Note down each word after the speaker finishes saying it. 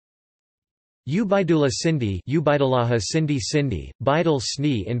Ubaidullah Sindhi, Ubaidullah Sindhi Sindhi, Baidal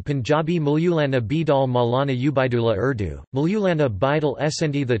Sni in Punjabi, Maulana Bidal Maulana Ubaidullah Urdu, Maulana Baidal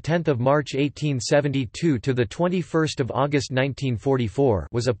Sndi, the 10th of March 1872 to the 21st of August 1944,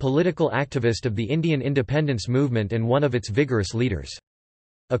 was a political activist of the Indian independence movement and one of its vigorous leaders.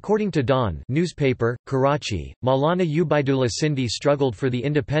 According to Dawn newspaper, Karachi, Maulana Ubaidullah Sindhi struggled for the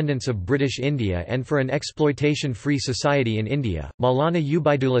independence of British India and for an exploitation-free society in India. Maulana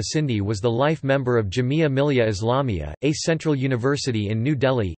Ubaidullah Sindhi was the life member of Jamia Millia Islamia, a central university in New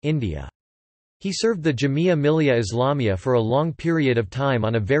Delhi, India. He served the Jamia Millia Islamia for a long period of time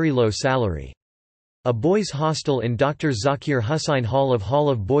on a very low salary. A boys' hostel in Dr. Zakir Hussain Hall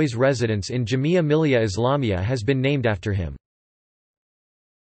of Boys' Residence in Jamia Millia Islamia has been named after him.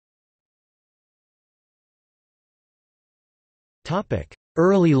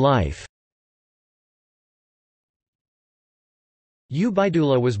 Early life.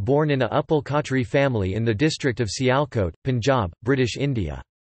 Ubaidullah was born in a Uppal Khatri family in the district of Sialkot, Punjab, British India.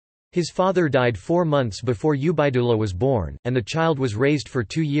 His father died 4 months before Ubaidullah was born, and the child was raised for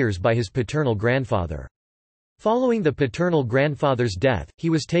 2 years by his paternal grandfather. Following the paternal grandfather's death, he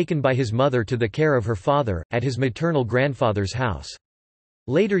was taken by his mother to the care of her father, at his maternal grandfather's house.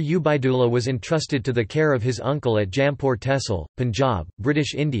 Later Ubaidullah was entrusted to the care of his uncle at Jampur Tehsil, Punjab,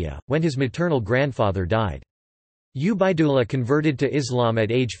 British India, when his maternal grandfather died. Ubaidullah converted to Islam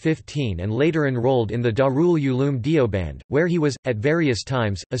at age 15 and later enrolled in the Darul Uloom Deoband, where he was, at various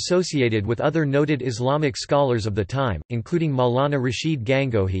times, associated with other noted Islamic scholars of the time, including Maulana Rashid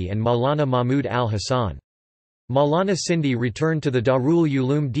Gangohi and Maulana Mahmud al-Hassan. Maulana Sindhi returned to the Darul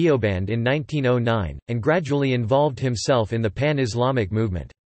Uloom Deoband in 1909, and gradually involved himself in the pan-Islamic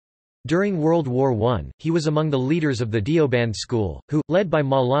movement. During World War I, he was among the leaders of the Deoband school, who, led by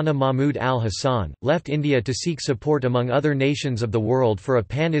Maulana Mahmud al-Hassan, left India to seek support among other nations of the world for a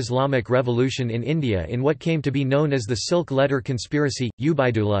pan-Islamic revolution in India in what came to be known as the Silk Letter Conspiracy.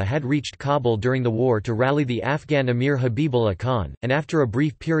 Ubaidullah had reached Kabul during the war to rally the Afghan Emir Habibullah Khan, and after a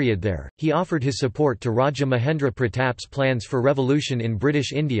brief period there, he offered his support to Raja Mahendra Pratap's plans for revolution in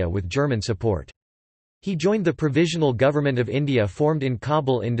British India with German support. He joined the Provisional Government of India formed in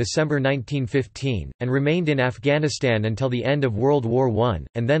Kabul in December 1915, and remained in Afghanistan until the end of World War I,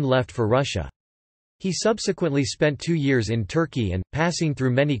 and then left for Russia. He subsequently spent 2 years in Turkey and, passing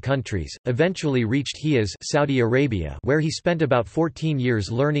through many countries, eventually reached Hijaz, Saudi Arabia, where he spent about 14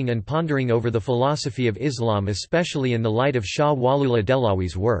 years learning and pondering over the philosophy of Islam, especially in the light of Shah Waliullah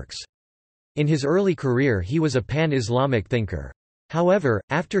Dehlawi's works. In his early career he was a pan-Islamic thinker. However,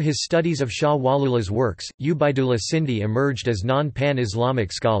 after his studies of Shah Waliullah's works, Ubaidullah Sindhi emerged as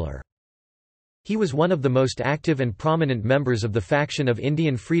non-pan-Islamic scholar. He was one of the most active and prominent members of the faction of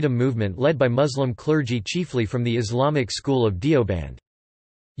Indian freedom movement led by Muslim clergy chiefly from the Islamic school of Deoband.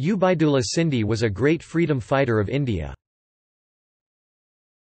 Ubaidullah Sindhi was a great freedom fighter of India.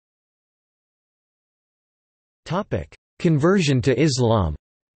 Conversion to Islam.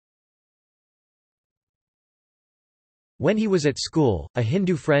 When he was at school, a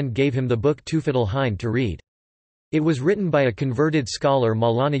Hindu friend gave him the book Tufatul Hind to read. It was written by a converted scholar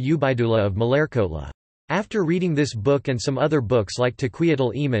Maulana Ubaidullah of Malerkotla. After reading this book and some other books like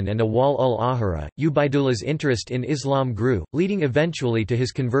Taqwiyatul Iman and Awal ul-Ahara, Ubaidullah's interest in Islam grew, leading eventually to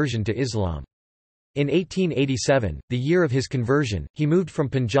his conversion to Islam. In 1887, the year of his conversion, he moved from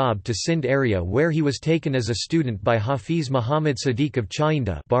Punjab to Sindh area where he was taken as a student by Hafiz Muhammad Sadiq of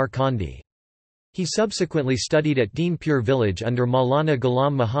Chainda Bar Kandi. He subsequently studied at Deenpur village under Maulana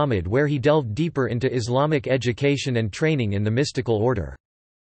Ghulam Muhammad where he delved deeper into Islamic education and training in the mystical order.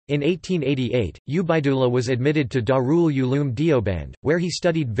 In 1888, Ubaidullah was admitted to Darul Uloom Deoband, where he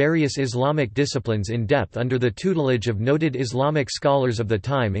studied various Islamic disciplines in depth under the tutelage of noted Islamic scholars of the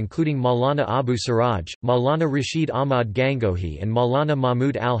time including Maulana Abu Siraj, Maulana Rashid Ahmad Gangohi and Maulana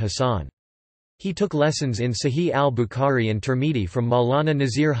Mahmud al-Hassan. He took lessons in Sahih al-Bukhari and Tirmidhi from Maulana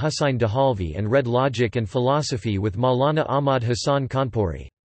Nazir Hussain Dahalvi and read logic and philosophy with Maulana Ahmad Hassan Kanpuri.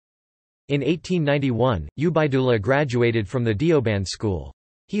 In 1891, Ubaidullah graduated from the Deoband school.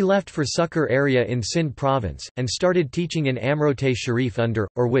 He left for Sukkur area in Sindh province, and started teaching in Amrote Sharif under,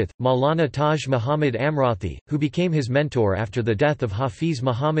 or with, Maulana Taj Muhammad Amrathi, who became his mentor after the death of Hafiz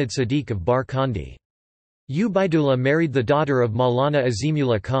Muhammad Sadiq of Bar Kandi. Ubaidullah married the daughter of Maulana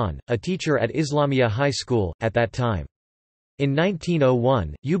Azimullah Khan, a teacher at Islamia High School, at that time. In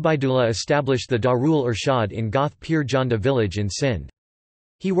 1901, Ubaidullah established the Darul Irshad in Goth Pir Janda village in Sindh.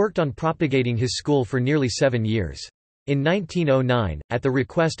 He worked on propagating his school for nearly 7 years. In 1909, at the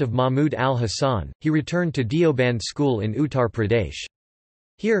request of Mahmud al-Hassan, he returned to Deoband School in Uttar Pradesh.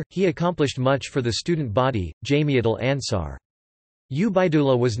 Here, he accomplished much for the student body, Jamiat al-Ansar.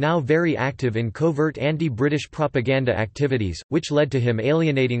 Ubaidullah was now very active in covert anti-British propaganda activities, which led to him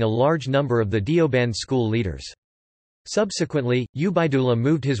alienating a large number of the Deoband school leaders. Subsequently, Ubaidullah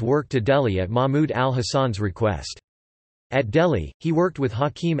moved his work to Delhi at Mahmud al-Hasan's request. At Delhi, he worked with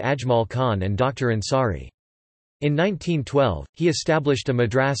Hakim Ajmal Khan and Dr. Ansari. In 1912, he established a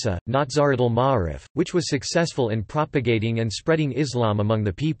madrasa, Nazaratul Ma'arif, which was successful in propagating and spreading Islam among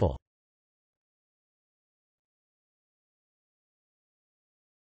the people.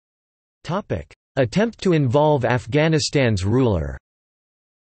 Attempt to involve Afghanistan's ruler.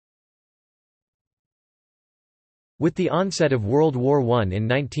 With the onset of World War I in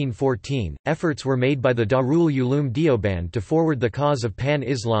 1914, efforts were made by the Darul Uloom Deoband to forward the cause of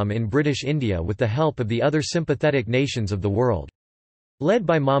Pan-Islam in British India with the help of the other sympathetic nations of the world. Led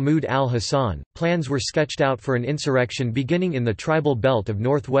by Mahmud al-Hasan, plans were sketched out for an insurrection beginning in the tribal belt of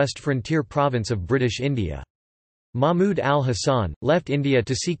northwest frontier province of British India. Mahmud al-Hasan left India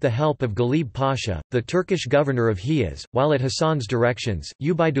to seek the help of Ghalib Pasha, the Turkish governor of Hijaz, while at Hasan's directions,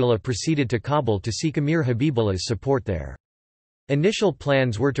 Ubaidullah proceeded to Kabul to seek Emir Habibullah's support there. Initial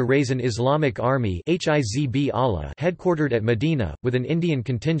plans were to raise an Islamic army headquartered at Medina, with an Indian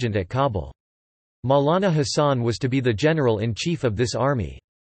contingent at Kabul. Maulana Hasan was to be the general-in-chief of this army.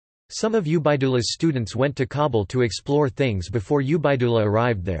 Some of Ubaidullah's students went to Kabul to explore things before Ubaidullah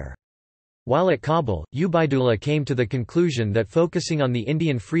arrived there. While at Kabul, Ubaidullah came to the conclusion that focusing on the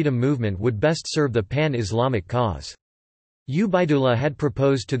Indian freedom movement would best serve the pan-Islamic cause. Ubaidullah had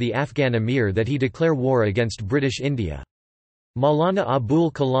proposed to the Afghan emir that he declare war against British India. Maulana Abul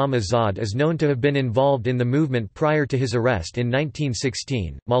Kalam Azad is known to have been involved in the movement prior to his arrest in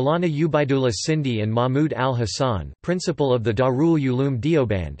 1916. Maulana Ubaidullah Sindhi and Mahmud al-Hasan, principal of the Darul Uloom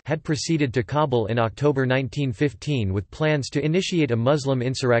Deoband, had proceeded to Kabul in October 1915 with plans to initiate a Muslim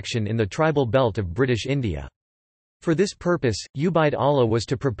insurrection in the tribal belt of British India. For this purpose, Ubaidullah was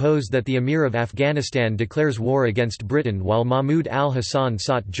to propose that the Emir of Afghanistan declares war against Britain while Mahmud al-Hasan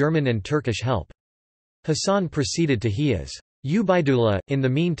sought German and Turkish help. Hasan proceeded to Hijaz. Ubaidullah, in the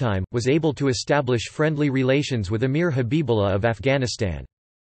meantime, was able to establish friendly relations with Emir Habibullah of Afghanistan.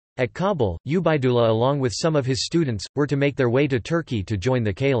 At Kabul, Ubaidullah along with some of his students, were to make their way to Turkey to join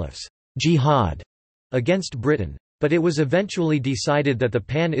the caliph's jihad against Britain. But it was eventually decided that the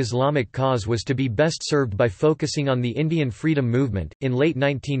pan-Islamic cause was to be best served by focusing on the Indian freedom movement. In late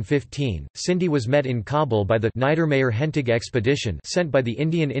 1915, Sindhi was met in Kabul by the Niedermayer Hentig expedition sent by the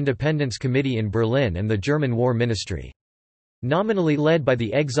Indian Independence Committee in Berlin and the German War Ministry. Nominally led by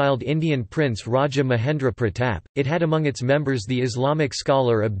the exiled Indian prince Raja Mahendra Pratap, it had among its members the Islamic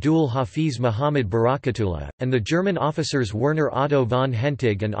scholar Abdul Hafiz Muhammad Barakatullah, and the German officers Werner Otto von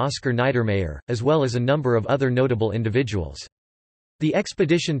Hentig and Oskar Niedermayer, as well as a number of other notable individuals. The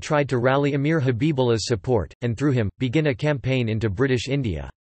expedition tried to rally Emir Habibullah's support, and through him, begin a campaign into British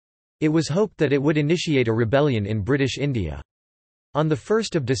India. It was hoped that it would initiate a rebellion in British India. On 1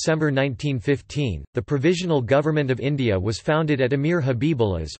 December 1915, the Provisional Government of India was founded at Emir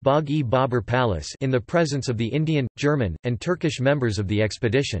Habibullah's Bagh-e-Babur Palace in the presence of the Indian, German, and Turkish members of the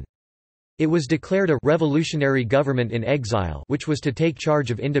expedition. It was declared a revolutionary government in exile which was to take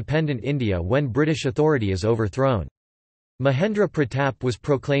charge of independent India when British authority is overthrown. Mahendra Pratap was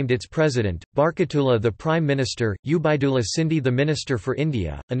proclaimed its president, Barkatullah the prime minister, Ubaidullah Sindhi the minister for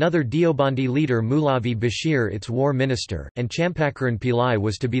India, another Deobandi leader Moulavi Bashir its war minister, and Champakaran Pillai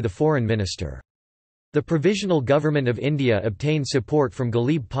was to be the foreign minister. The Provisional Government of India obtained support from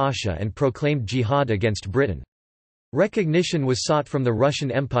Ghalib Pasha and proclaimed jihad against Britain. Recognition was sought from the Russian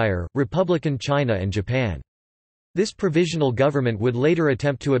Empire, Republican China and Japan. This provisional government would later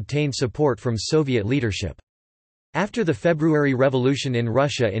attempt to obtain support from Soviet leadership. After the February Revolution in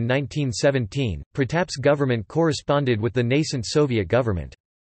Russia in 1917, Pratap's government corresponded with the nascent Soviet government.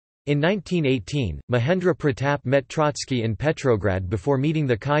 In 1918, Mahendra Pratap met Trotsky in Petrograd before meeting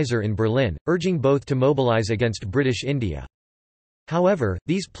the Kaiser in Berlin, urging both to mobilize against British India. However,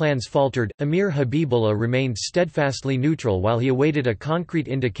 these plans faltered. Emir Habibullah remained steadfastly neutral while he awaited a concrete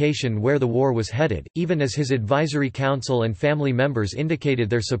indication where the war was headed, even as his advisory council and family members indicated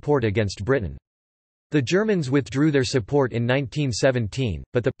their support against Britain. The Germans withdrew their support in 1917,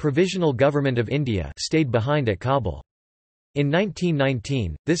 but the Provisional Government of India stayed behind at Kabul. In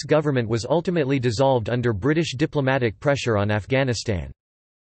 1919, this government was ultimately dissolved under British diplomatic pressure on Afghanistan.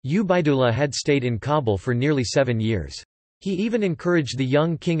 Ubaidullah had stayed in Kabul for nearly 7 years. He even encouraged the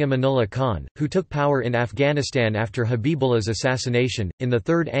young King Amanullah Khan, who took power in Afghanistan after Habibullah's assassination, in the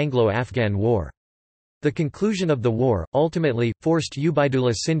Third Anglo-Afghan War. The conclusion of the war, ultimately, forced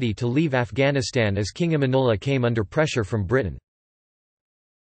Ubaidullah Sindhi to leave Afghanistan as King Amanullah came under pressure from Britain.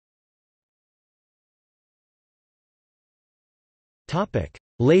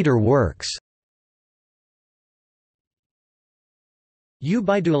 Later works.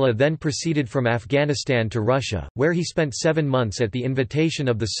 Ubaidullah then proceeded from Afghanistan to Russia, where he spent 7 months at the invitation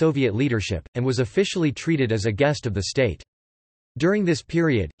of the Soviet leadership, and was officially treated as a guest of the state. During this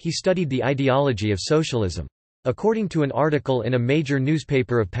period, he studied the ideology of socialism. According to an article in a major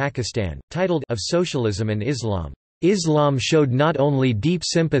newspaper of Pakistan, titled Of Socialism and Islam, Islam showed not only deep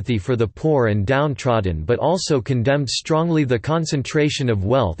sympathy for the poor and downtrodden but also condemned strongly the concentration of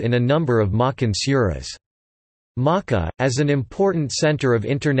wealth in a number of Makkan suras. Makkah, as an important center of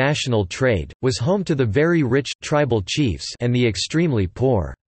international trade, was home to the very rich tribal chiefs and the extremely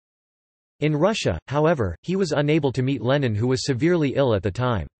poor. In Russia, however, he was unable to meet Lenin, who was severely ill at the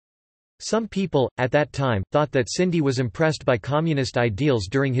time. Some people, at that time, thought that Sindhi was impressed by communist ideals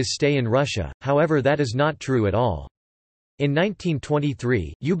during his stay in Russia, however that is not true at all. In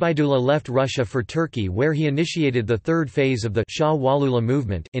 1923, Ubaidullah left Russia for Turkey, where he initiated the third phase of the Shah Waliullah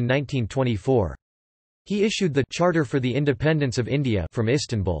movement in 1924. He issued the Charter for the Independence of India from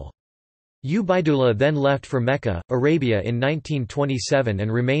Istanbul. Ubaidullah then left for Mecca, Arabia in 1927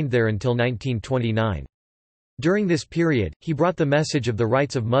 and remained there until 1929. During this period, he brought the message of the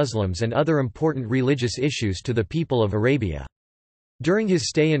rights of Muslims and other important religious issues to the people of Arabia. During his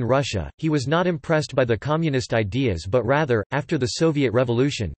stay in Russia, he was not impressed by the communist ideas but rather, after the Soviet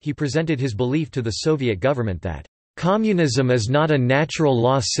Revolution, he presented his belief to the Soviet government that communism is not a natural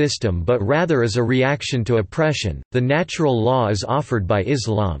law system but rather is a reaction to oppression. The natural law is offered by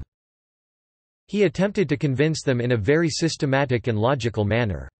Islam. He attempted to convince them in a very systematic and logical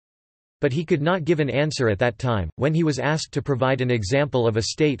manner. But he could not give an answer at that time, when he was asked to provide an example of a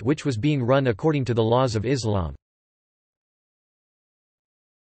state which was being run according to the laws of Islam.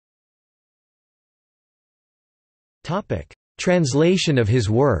 Translation of his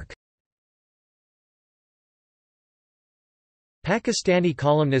work. Pakistani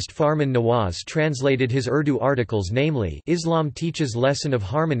columnist Farman Nawaz translated his Urdu articles, namely, Islam teaches lesson of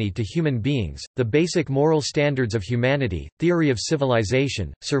harmony to human beings, the basic moral standards of humanity, theory of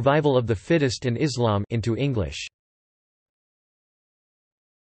civilization, survival of the fittest and Islam, into English.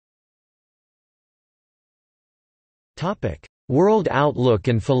 World outlook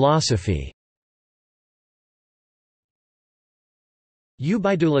and philosophy.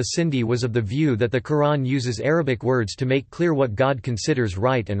 Ubaidullah Sindhi was of the view that the Quran uses Arabic words to make clear what God considers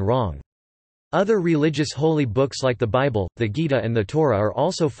right and wrong. Other religious holy books like the Bible, the Gita and the Torah are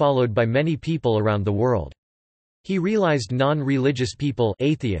also followed by many people around the world. He realized non-religious people,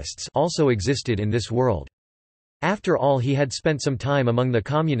 atheists, also existed in this world. After all, he had spent some time among the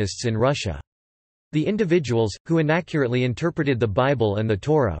communists in Russia. The individuals, who inaccurately interpreted the Bible and the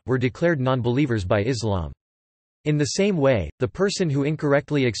Torah, were declared non-believers by Islam. In the same way, the person who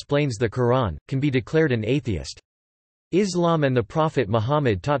incorrectly explains the Quran, can be declared an atheist. Islam and the Prophet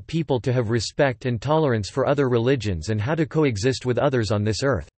Muhammad taught people to have respect and tolerance for other religions and how to coexist with others on this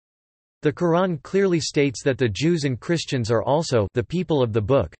earth. The Quran clearly states that the Jews and Christians are also the people of the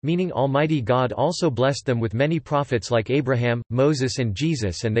book, meaning Almighty God also blessed them with many prophets like Abraham, Moses and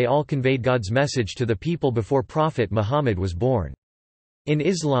Jesus, and they all conveyed God's message to the people before Prophet Muhammad was born. In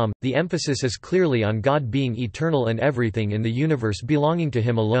Islam, the emphasis is clearly on God being eternal and everything in the universe belonging to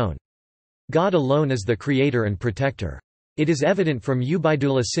Him alone. God alone is the creator and protector. It is evident from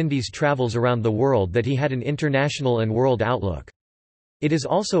Ubaidullah Sindhi's travels around the world that he had an international and world outlook. It is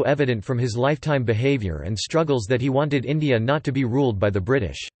also evident from his lifetime behavior and struggles that he wanted India not to be ruled by the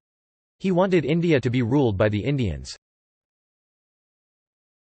British. He wanted India to be ruled by the Indians.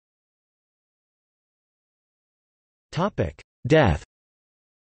 Death.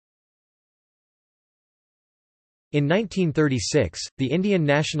 In 1936, the Indian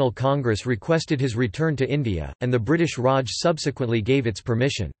National Congress requested his return to India, and the British Raj subsequently gave its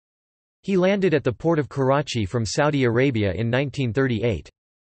permission. He landed at the port of Karachi from Saudi Arabia in 1938.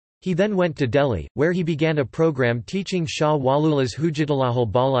 He then went to Delhi, where he began a program teaching Shah Waliullah's Hujjatullahul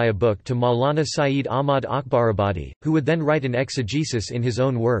Balaya book to Maulana Saeed Ahmad Akbarabadi, who would then write an exegesis in his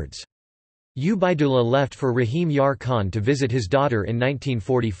own words. Ubaidullah left for Rahim Yar Khan to visit his daughter in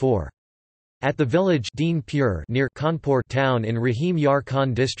 1944. At the village Deenpur near Kanpur town in Rahim Yar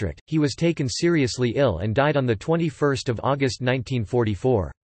Khan district, he was taken seriously ill and died on 21 August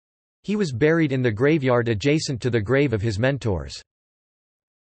 1944. He was buried in the graveyard adjacent to the grave of his mentors.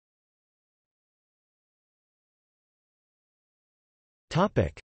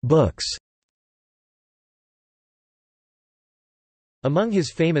 Books. Among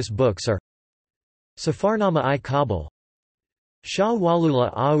his famous books are Safarnama-i Kabul, Shah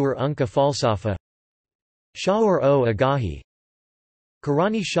Waliullah Aur Unka Falsafa, Shaur o Agahi,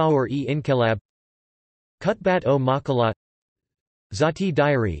 Karani Shaur e Inkelab, Kutbat o Makalat, Zati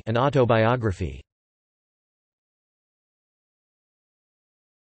Diary, an autobiography.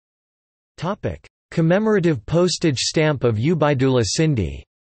 Topic: Commemorative postage stamp of Ubaidullah Sindhi.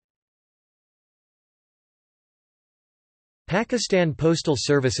 Pakistan Postal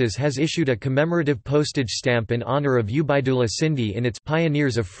Services has issued a commemorative postage stamp in honor of Ubaidullah Sindhi in its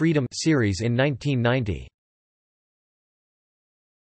Pioneers of Freedom series in 1990.